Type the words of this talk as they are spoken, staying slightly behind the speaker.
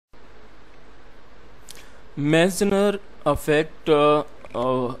Messner Effect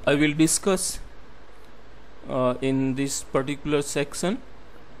I will discuss in this particular section.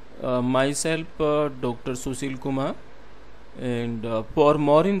 Myself Dr. Sushil Kumar, and for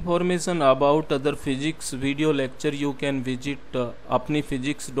more information about other physics video lecture you can visit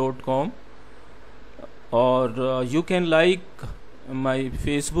apniphysics.com, or you can like my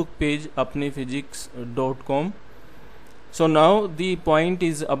Facebook page apniphysics.com. So now the point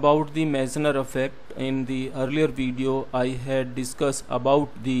is about the Meissner effect. In the earlier video I had discussed about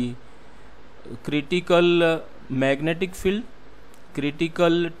the critical magnetic field,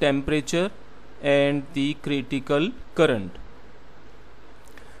 critical temperature and the critical current.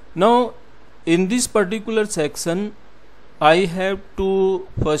 Now in this particular section I have to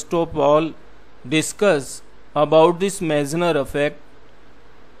first of all discuss about this Meissner effect,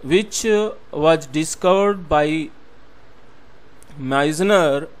 which was discovered by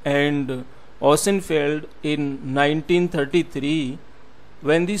Meissner and Rosenfeld in 1933,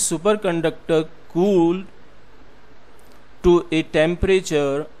 when the superconductor cooled to a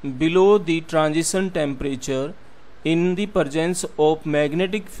temperature below the transition temperature in the presence of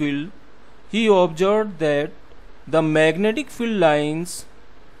magnetic field. He observed that the magnetic field lines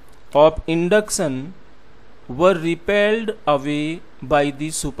of induction were repelled away by the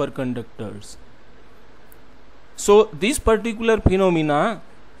superconductors. So this particular phenomena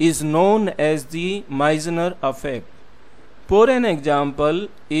is known as the Meissner effect. For an example,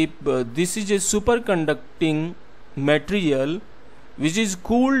 if this is a superconducting material which is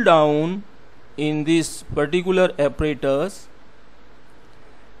cooled down in this particular apparatus,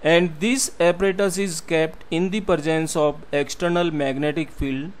 and this apparatus is kept in the presence of external magnetic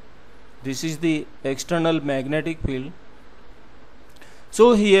field. This is the external magnetic field.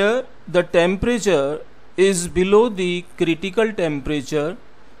 So here the temperature is below the critical temperature,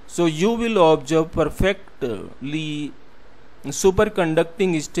 so you will observe perfectly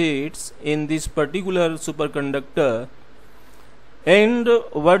superconducting states in this particular superconductor. And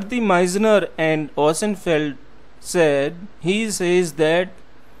what the Meissner and Rosenfeld said, he says that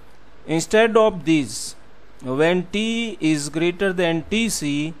instead of this, when T is greater than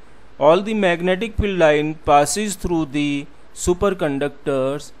Tc, all the magnetic field line passes through the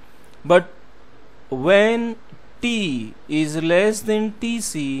superconductors, but when T is less than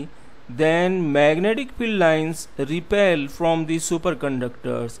Tc, then magnetic field lines repel from the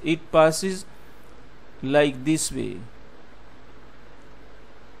superconductors. It passes like this way,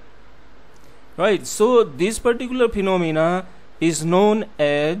 right? So this particular phenomena is known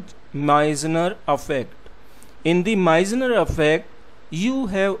as Meissner effect. In the Meissner effect, you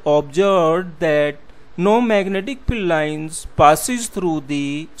have observed that no magnetic field lines passes through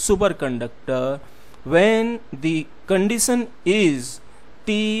the superconductor when the condition is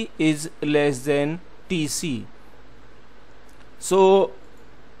T is less than Tc. So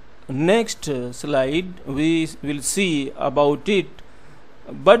next slide we will see about it,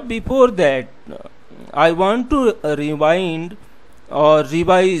 but before that I want to rewind or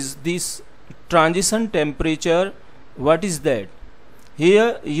revise this transition temperature. What is that?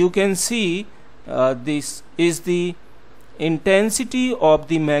 Here you can see this is the intensity of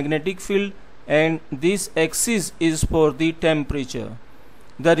the magnetic field, and this axis is for the temperature.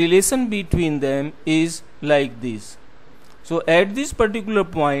 The relation between them is like this. So at this particular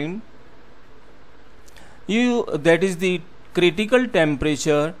point, that is the critical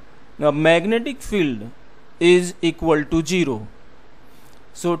temperature, the magnetic field is equal to 0.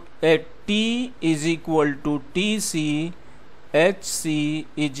 So at T is equal to Tc, Hc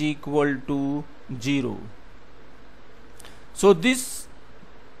is equal to 0. So this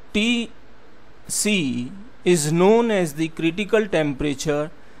Tc is known as the critical temperature,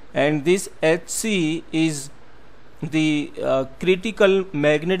 and this Hc is the critical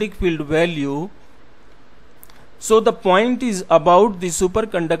magnetic field value. So the point is about the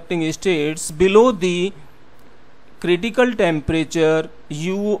superconducting states below the critical temperature.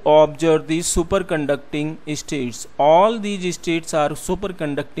 You observe the superconducting states. All these states are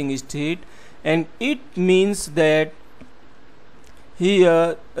superconducting state, and it means that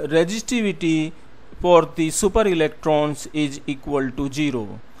here resistivity for the super electrons is equal to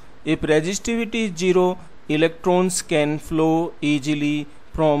 0. If resistivity is 0, electrons can flow easily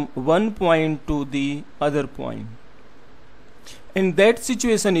from one point to the other point, and that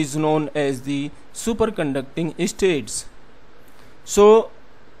situation is known as the superconducting states. So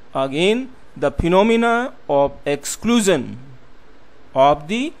again, the phenomena of exclusion of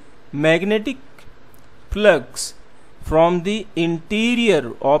the magnetic flux from the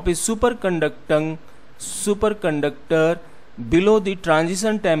interior of a superconductor below the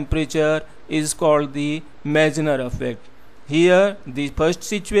transition temperature is called the Meissner effect. Here the first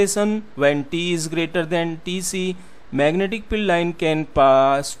situation, when T is greater than Tc, magnetic field line can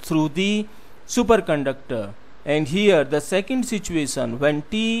pass through the superconductor. And here the second situation, when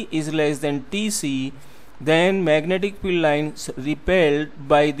T is less than Tc, then magnetic field lines repelled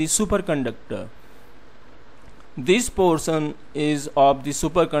by the superconductor. This portion is of the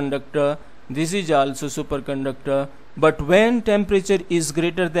superconductor, this is also superconductor. But when temperature is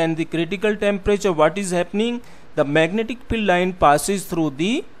greater than the critical temperature, what is happening? The magnetic field line passes through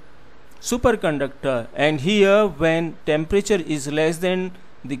the superconductor. And here when temperature is less than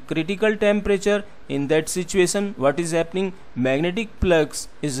the critical temperature, in that situation what is happening? Magnetic flux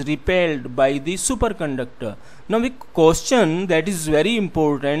is repelled by the superconductor. Now a question that is very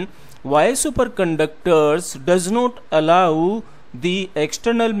important: why superconductors does not allow the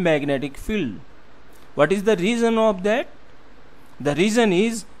external magnetic field? What is the reason of that? The reason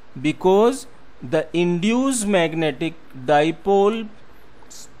is because the induced magnetic dipole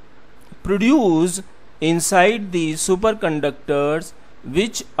produced inside the superconductors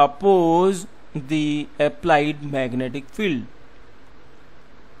which oppose the applied magnetic field.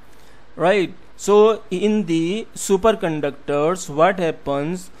 Right. So in the superconductors, what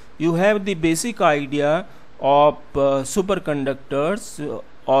happens? You have the basic idea of superconductors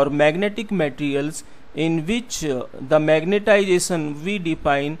or magnetic materials, in which the magnetization we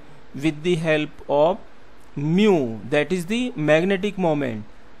define with the help of mu, that is the magnetic moment,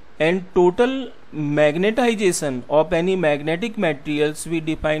 and total magnetization of any magnetic materials we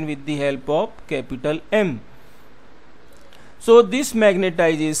define with the help of capital M. So this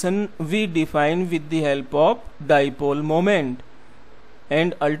magnetization we define with the help of dipole moment,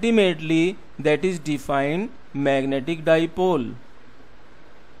 and ultimately that is defined magnetic dipole.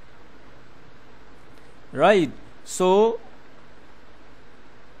 Right. So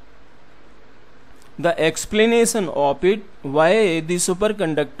the explanation of it, why the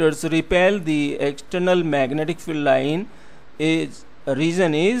superconductors repel the external magnetic field line, is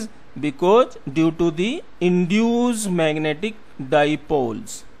reason is because due to the induced magnetic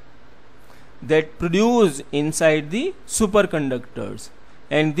dipoles that produce inside the superconductors,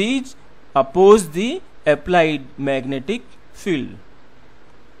 and these oppose the applied magnetic field.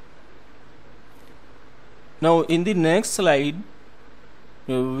 Now in the next slide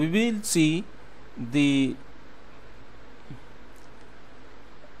we will see the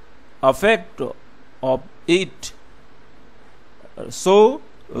effect of it. So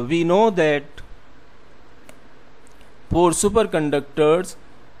we know that for superconductors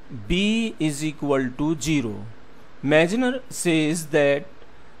B is equal to 0. Meissner says that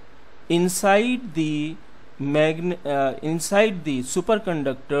inside the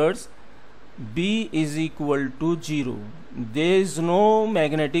superconductors B is equal to 0. There is no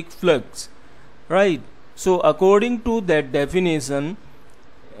magnetic flux. Right. So according to that definition,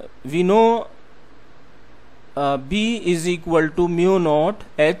 we know B is equal to mu naught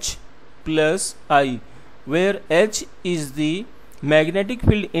H plus I, where H is the magnetic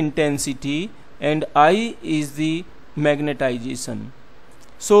field intensity and I is the magnetization.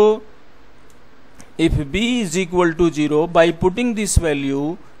 So if B is equal to 0, by putting this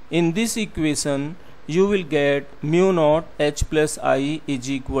value in this equation, you will get mu naught H plus I is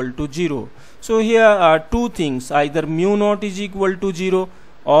equal to 0. So here are two things, either mu naught is equal to 0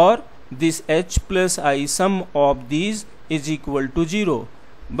 or this H plus I, sum of these is equal to 0.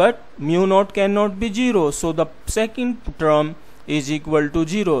 But mu naught cannot be 0, so the second term is equal to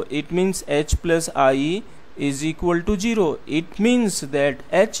 0. It means H plus I is equal to 0. It means that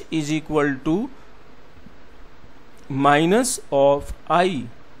H is equal to minus of I.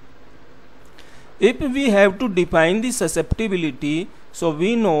 If we have to define the susceptibility, so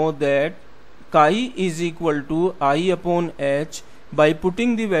we know that chi is equal to I upon H. By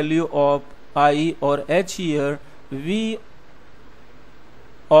putting the value of I or H here, we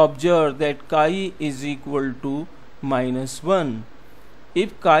observe that chi is equal to minus 1.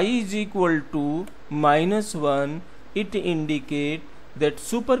 If chi is equal to minus 1, it indicates that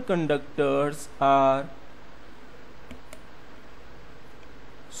superconductors are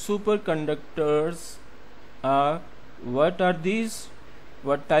what are these?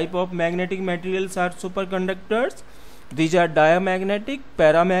 What type of magnetic materials are superconductors? These are diamagnetic,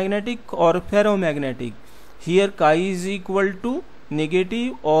 paramagnetic or ferromagnetic. Here chi is equal to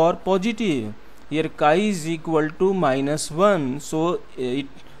negative or positive. Here chi is equal to minus 1. So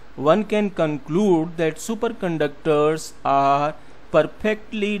one can conclude that superconductors are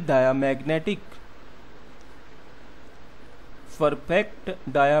perfectly diamagnetic. Perfect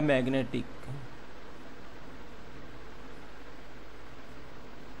diamagnetic.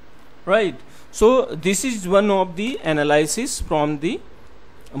 right? So this is one of the analysis from the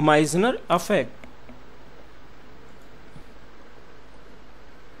Meissner effect.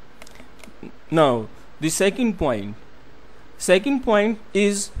 Now the second point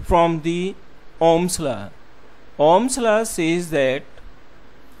is from the Ohm's law. Ohm's law says that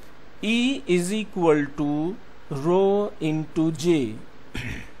E is equal to rho into J,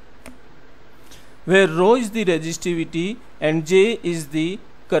 where rho is the resistivity and J is the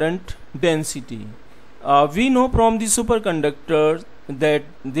current density. We know from the superconductor that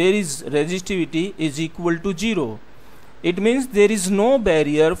there is resistivity is equal to 0. It means there is no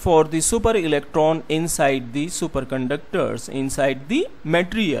barrier for the super electron inside the superconductors, inside the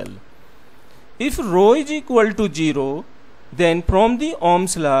material. If rho is equal to 0, then from the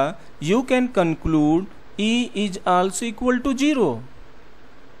Ohm's law you can conclude E is also equal to 0,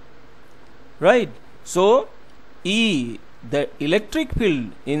 right? So E, the electric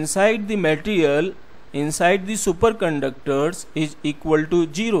field inside the material, inside the superconductors, is equal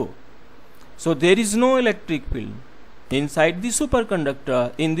to 0. So there is no electric field inside the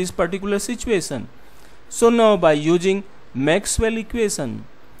superconductor in this particular situation. So now by using Maxwell equation,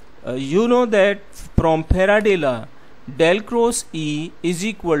 you know that from Faraday law, del cross E is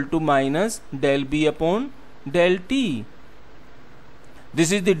equal to minus del B upon del T.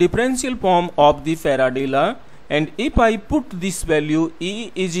 This is the differential form of the Faraday law, and if I put this value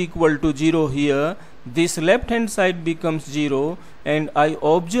E is equal to 0 here, this left hand side becomes 0, and I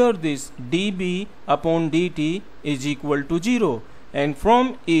observe this dB upon dt is equal to 0, and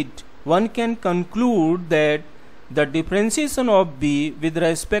from it one can conclude that the differentiation of B with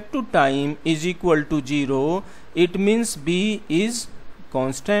respect to time is equal to 0. It means B is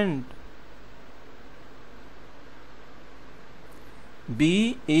constant.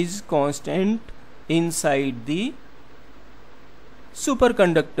 B is constant inside the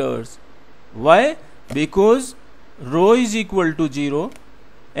superconductors. Why? Because rho is equal to 0,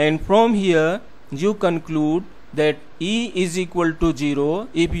 and from here you conclude that E is equal to 0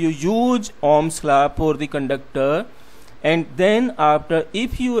 if you use Ohm's law for the conductor, and then after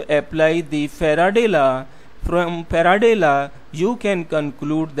if you apply the Faraday law, from Faraday law you can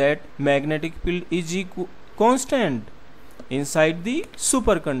conclude that magnetic field is constant inside the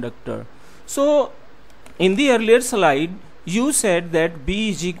superconductor. So in the earlier slide you said that B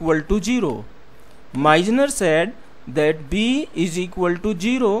is equal to 0. Meissner said that B is equal to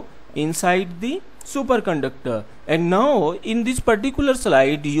 0 inside the superconductor, and now in this particular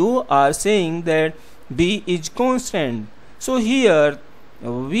slide you are saying that B is constant. So here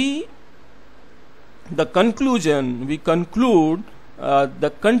we conclude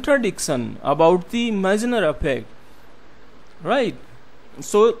the contradiction about the Meissner effect, right?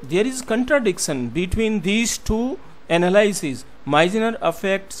 So there is contradiction between these two analyses. Meissner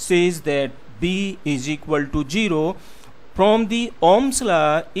effect says that B is equal to 0. From the Ohm's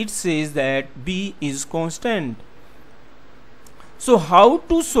law it says that B is constant. So how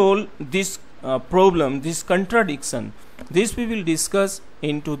to solve this problem, this contradiction? This we will discuss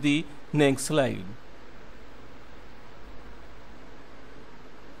into the next slide.